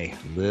your day,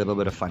 a little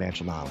bit of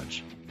financial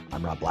knowledge.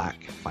 I'm Rob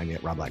Black. Find me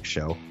at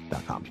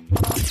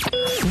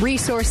robblackshow.com.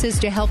 Resources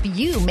to help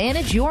you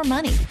manage your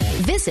money.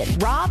 Visit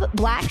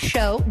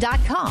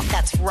robblackshow.com.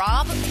 That's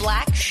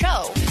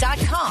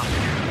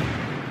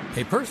robblackshow.com.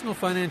 A personal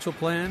financial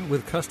plan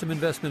with custom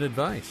investment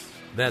advice.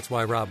 That's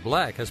why Rob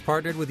Black has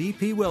partnered with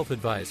EP Wealth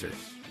Advisors.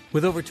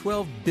 With over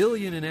 $12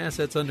 billion in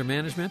assets under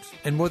management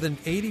and more than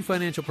 80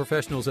 financial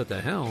professionals at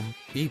the helm,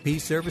 EP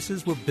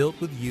services were built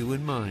with you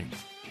in mind.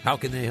 How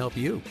can they help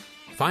you?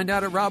 Find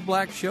out at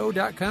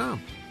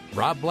robblackshow.com.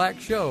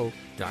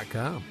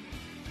 robblackshow.com.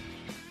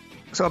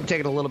 So I'm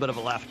taking a little bit of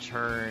a left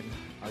turn.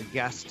 Our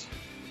guest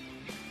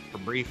for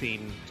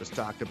briefing just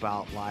talked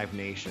about Live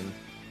Nation.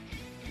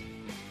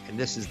 And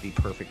this is the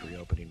perfect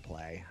reopening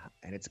play.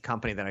 And it's a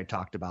company that I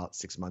talked about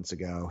 6 months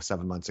ago,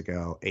 7 months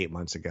ago, 8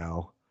 months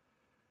ago.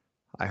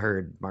 I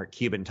heard Mark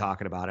Cuban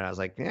talking about it. I was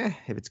like,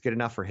 if it's good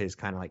enough for his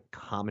kind of like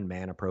common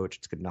man approach,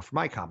 it's good enough for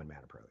my common man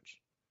approach.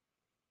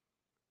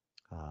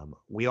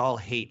 We all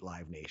hate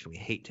Live Nation. We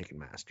hate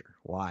Ticketmaster.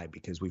 Why?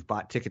 Because we've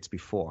bought tickets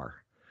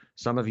before.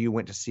 Some of you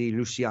went to see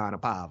Luciano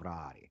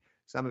Pavarotti.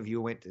 Some of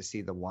you went to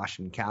see the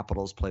Washington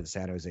Capitals play the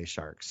San Jose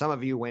Sharks. Some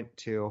of you went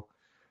to,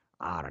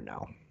 I don't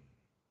know,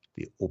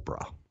 the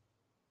Opera.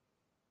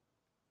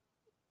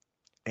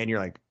 And you're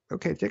like,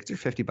 okay, tickets are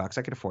 $50.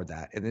 I can afford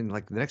that. And then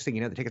like the next thing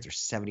you know, the tickets are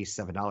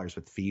 $77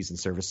 with fees and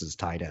services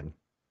tied in. And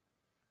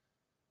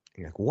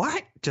you're like,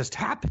 what just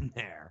happened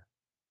there?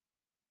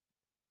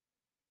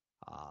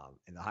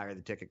 And the higher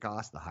the ticket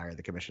cost, the higher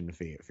the commission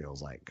fee, it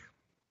feels like.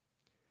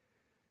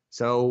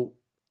 So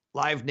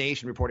Live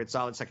Nation reported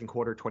solid second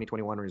quarter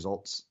 2021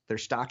 results. Their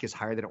stock is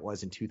higher than it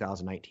was in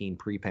 2019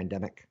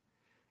 pre-pandemic.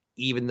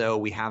 Even though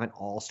we haven't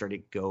all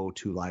started to go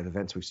to live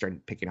events, we've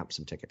started picking up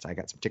some tickets. I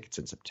got some tickets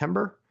in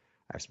September.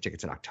 I have some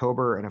tickets in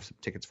October, and I have some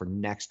tickets for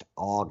next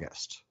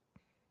August.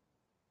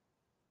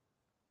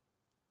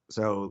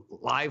 So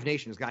Live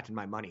Nation has gotten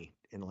my money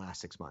in the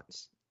last 6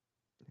 months,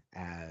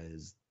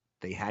 as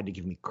they had to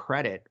give me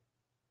credit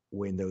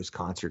when those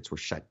concerts were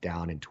shut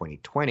down in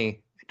 2020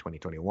 and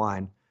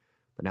 2021.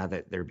 But now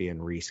that they're being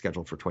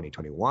rescheduled for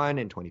 2021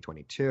 and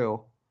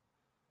 2022,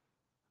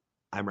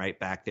 I'm right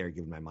back there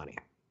giving my money.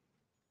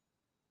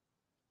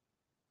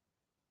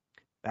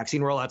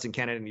 Vaccine rollouts in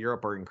Canada and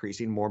Europe are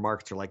increasing. More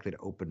markets are likely to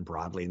open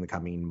broadly in the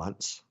coming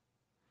months.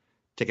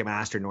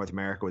 Ticketmaster in North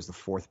America was the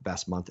fourth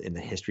best month in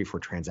the history for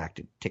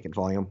transacted ticket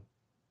volume.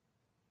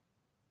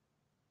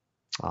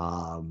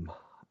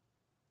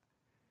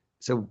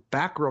 So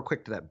back real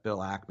quick to that Bill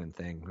Ackman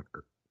thing a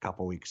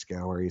couple weeks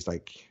ago, where he's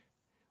like,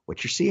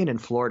 what you're seeing in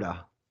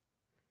Florida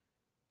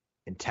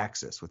and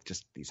Texas with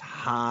just these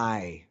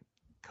high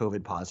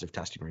COVID positive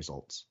testing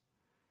results,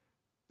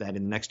 that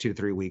in the next 2 to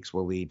 3 weeks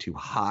will lead to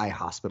high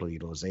hospital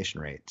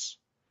utilization rates.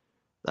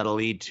 That'll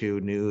lead to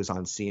news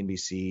on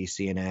CNBC,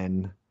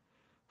 CNN,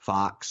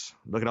 Fox.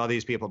 Look at all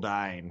these people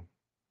dying.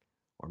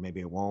 Or maybe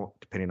it won't,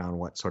 depending on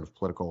what sort of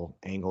political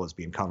angle is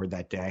being covered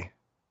that day.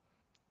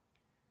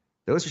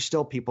 Those are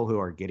still people who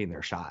are getting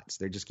their shots.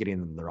 They're just getting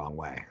them the wrong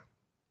way.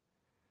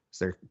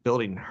 So they're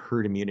building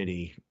herd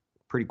immunity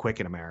pretty quick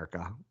in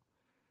America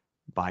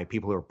by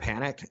people who are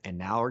panicked and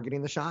now are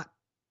getting the shot,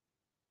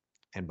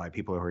 and by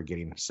people who are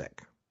getting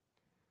sick.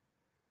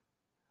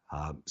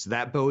 So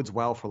that bodes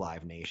well for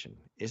Live Nation.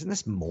 Isn't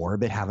this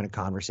morbid having a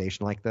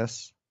conversation like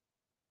this?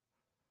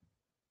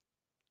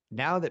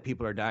 Now that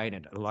people are dying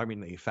at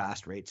alarmingly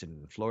fast rates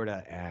in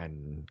Florida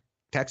and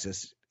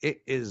Texas,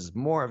 it is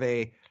more of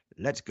a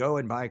let's go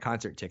and buy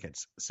concert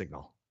tickets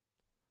signal.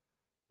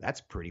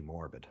 That's pretty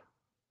morbid.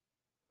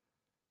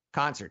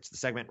 Concerts, the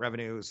segment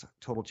revenues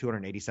total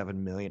 $287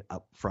 million,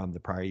 up from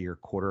the prior year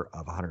quarter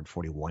of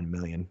 $141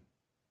 million.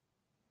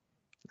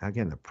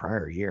 Again, the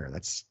prior year,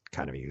 that's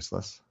kind of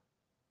useless.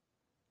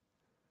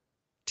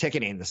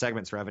 Ticketing, the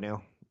segment's revenue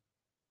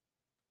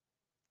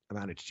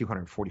amounted to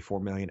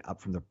 $244 million,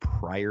 up from the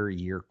prior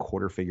year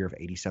quarter figure of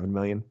 $87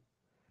 million.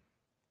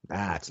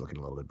 That's looking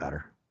a little bit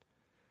better.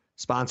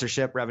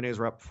 Sponsorship revenues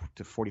were up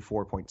to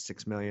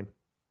 $44.6 million,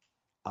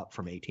 up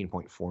from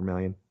 $18.4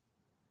 million.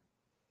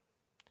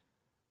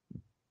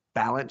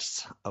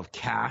 Balance of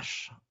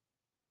cash,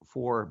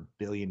 $4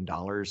 billion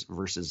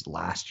versus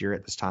last year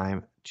at this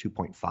time,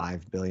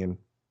 $2.5 billion.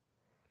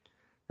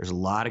 There's a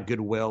lot of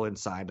goodwill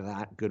inside of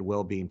that.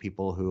 Goodwill being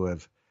people who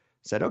have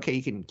said, okay,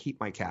 you can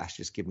keep my cash,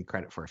 just give me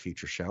credit for a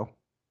future show.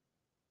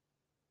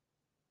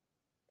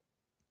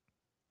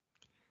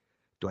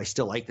 Do I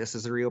still like this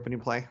as a reopening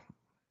play?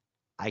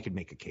 I could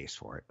make a case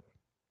for it.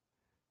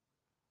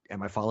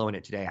 Am I following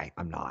it today?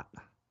 I'm not.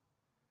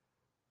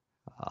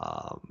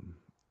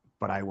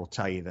 But I will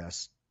tell you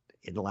this.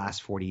 In the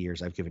last 40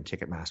 years, I've given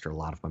Ticketmaster a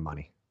lot of my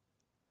money.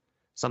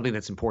 Something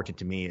that's important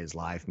to me is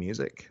live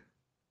music.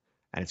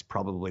 And it's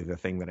probably the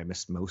thing that I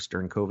missed most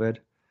during COVID.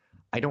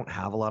 I don't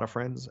have a lot of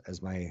friends.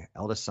 As my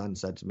eldest son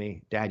said to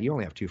me, Dad, you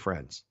only have 2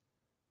 friends.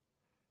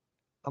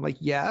 I'm like,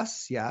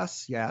 yes,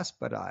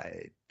 but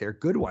they're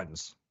good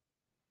ones.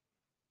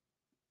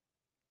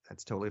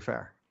 That's totally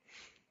fair.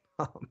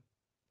 I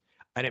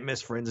didn't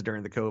miss friends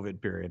during the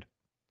COVID period,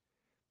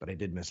 but I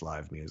did miss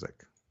live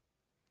music.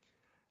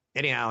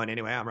 Anyhow, and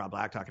anyway, I'm Rob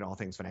Black, talking all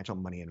things financial,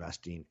 money,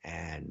 investing,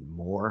 and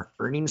more.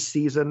 Earnings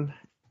season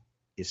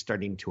is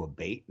starting to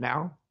abate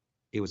now.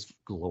 It was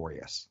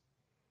glorious.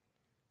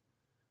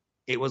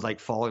 It was like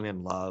falling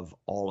in love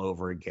all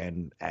over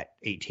again at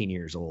 18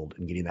 years old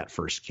and getting that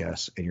first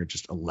kiss, and you're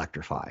just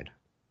electrified.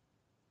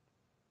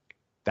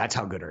 That's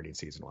how good earnings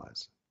season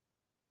was.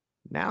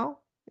 Now,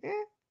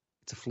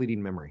 it's a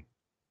fleeting memory.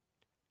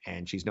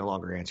 And she's no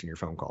longer answering your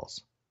phone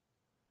calls.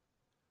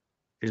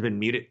 There's been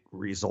muted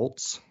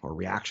results or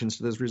reactions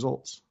to those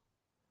results.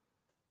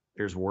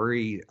 There's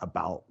worry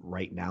about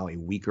right now a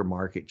weaker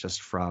market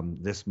just from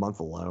this month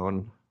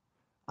alone.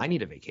 I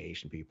need a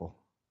vacation, people.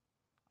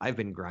 I've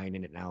been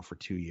grinding it now for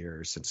 2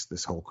 years since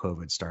this whole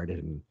COVID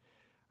started. And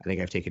I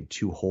think I've taken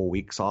 2 whole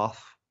weeks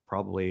off,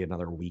 probably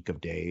another week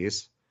of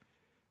days.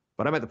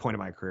 But I'm at the point in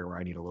my career where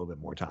I need a little bit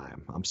more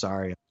time. I'm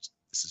sorry.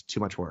 This is too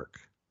much work.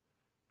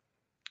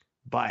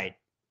 But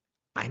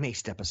I may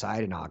step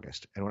aside in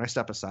August. And when I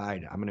step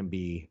aside, I'm going to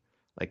be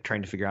like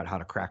trying to figure out how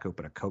to crack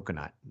open a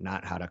coconut,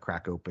 not how to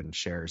crack open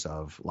shares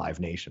of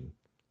Live Nation.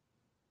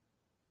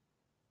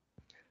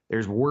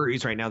 There's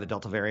worries right now, the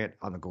Delta variant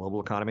on the global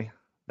economy.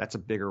 That's a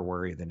bigger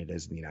worry than it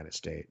is in the United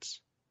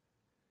States.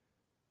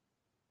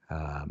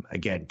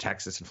 Again,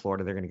 Texas and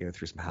Florida, they're going to go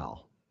through some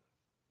hell.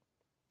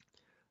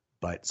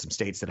 But some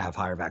states that have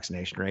higher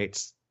vaccination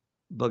rates,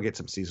 they'll get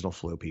some seasonal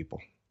flu,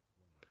 people.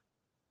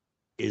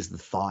 Is the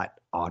thought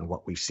on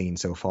what we've seen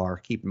so far.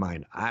 Keep in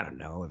mind, I don't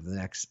know if the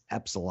next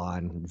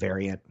Epsilon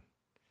variant,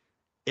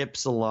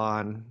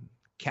 Epsilon,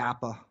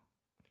 Kappa,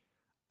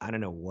 I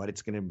don't know what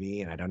it's going to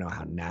be, and I don't know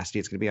how nasty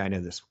it's going to be. I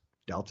know this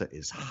Delta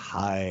is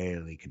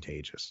highly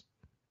contagious,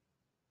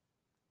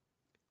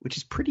 which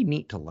is pretty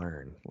neat to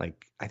learn.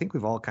 Like, I think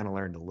we've all kind of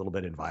learned a little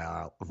bit in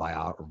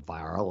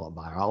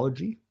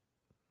virology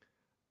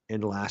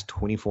in the last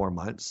 24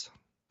 months.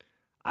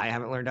 I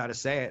haven't learned how to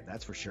say it,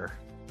 that's for sure.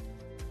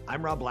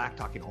 I'm Rob Black,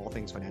 talking all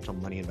things financial,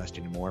 money,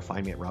 investing, and more.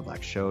 Find me at Rob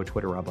Black Show,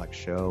 Twitter, Rob Black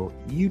Show,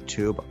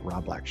 YouTube,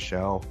 Rob Black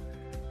Show.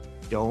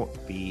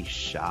 Don't be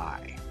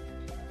shy.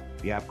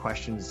 If you have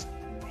questions,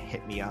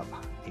 hit me up.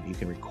 If you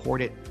can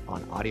record it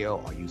on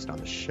audio, I'll use it on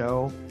the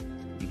show.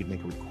 You can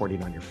make a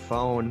recording on your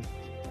phone.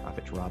 Drop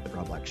it to Rob at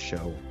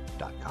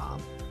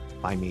robblackshow.com.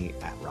 Find me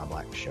at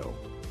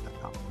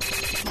robblackshow.com.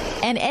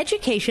 An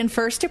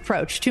education-first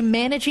approach to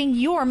managing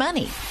your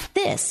money.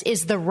 This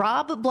is the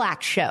Rob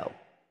Black Show.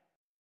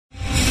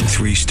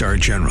 3-star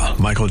General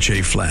Michael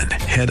J. Flynn,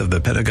 head of the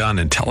Pentagon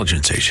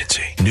Intelligence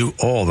Agency, knew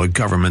all the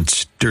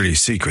government's dirty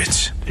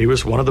secrets. He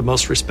was one of the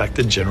most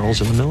respected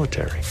generals in the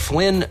military.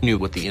 Flynn knew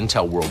what the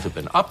intel world had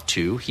been up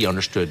to. He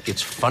understood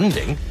its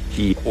funding.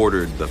 He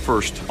ordered the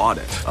first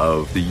audit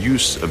of the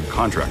use of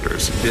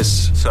contractors.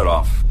 This set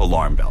off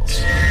alarm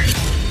bells.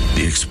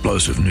 The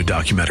explosive new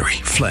documentary,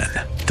 Flynn,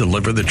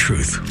 Deliver the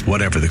Truth,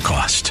 Whatever the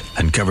Cost,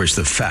 uncovers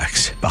the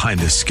facts behind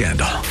this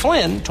scandal.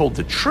 Flynn told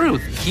the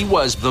truth. He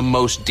was the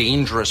most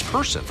dangerous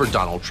person for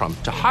Donald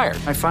Trump to hire.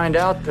 I find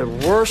out the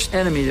worst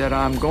enemy that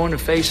I'm going to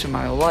face in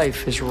my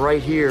life is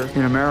right here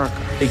in America.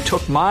 They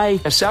took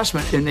my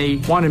assessment and they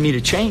wanted me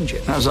to change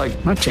it. And I was like,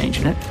 I'm not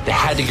changing it. They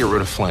had to get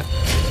rid of Flynn.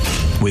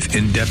 With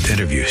in-depth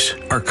interviews,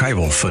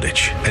 archival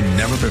footage, and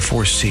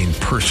never-before-seen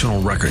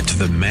personal records of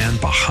the man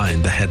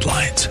behind the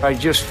headlines. I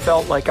just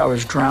felt like I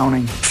was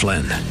drowning.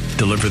 Flynn,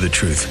 Deliver the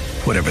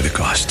Truth, Whatever the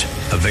Cost.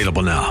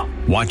 Available now.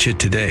 Watch it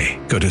today.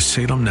 Go to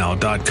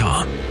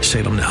salemnow.com.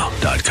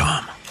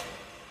 salemnow.com.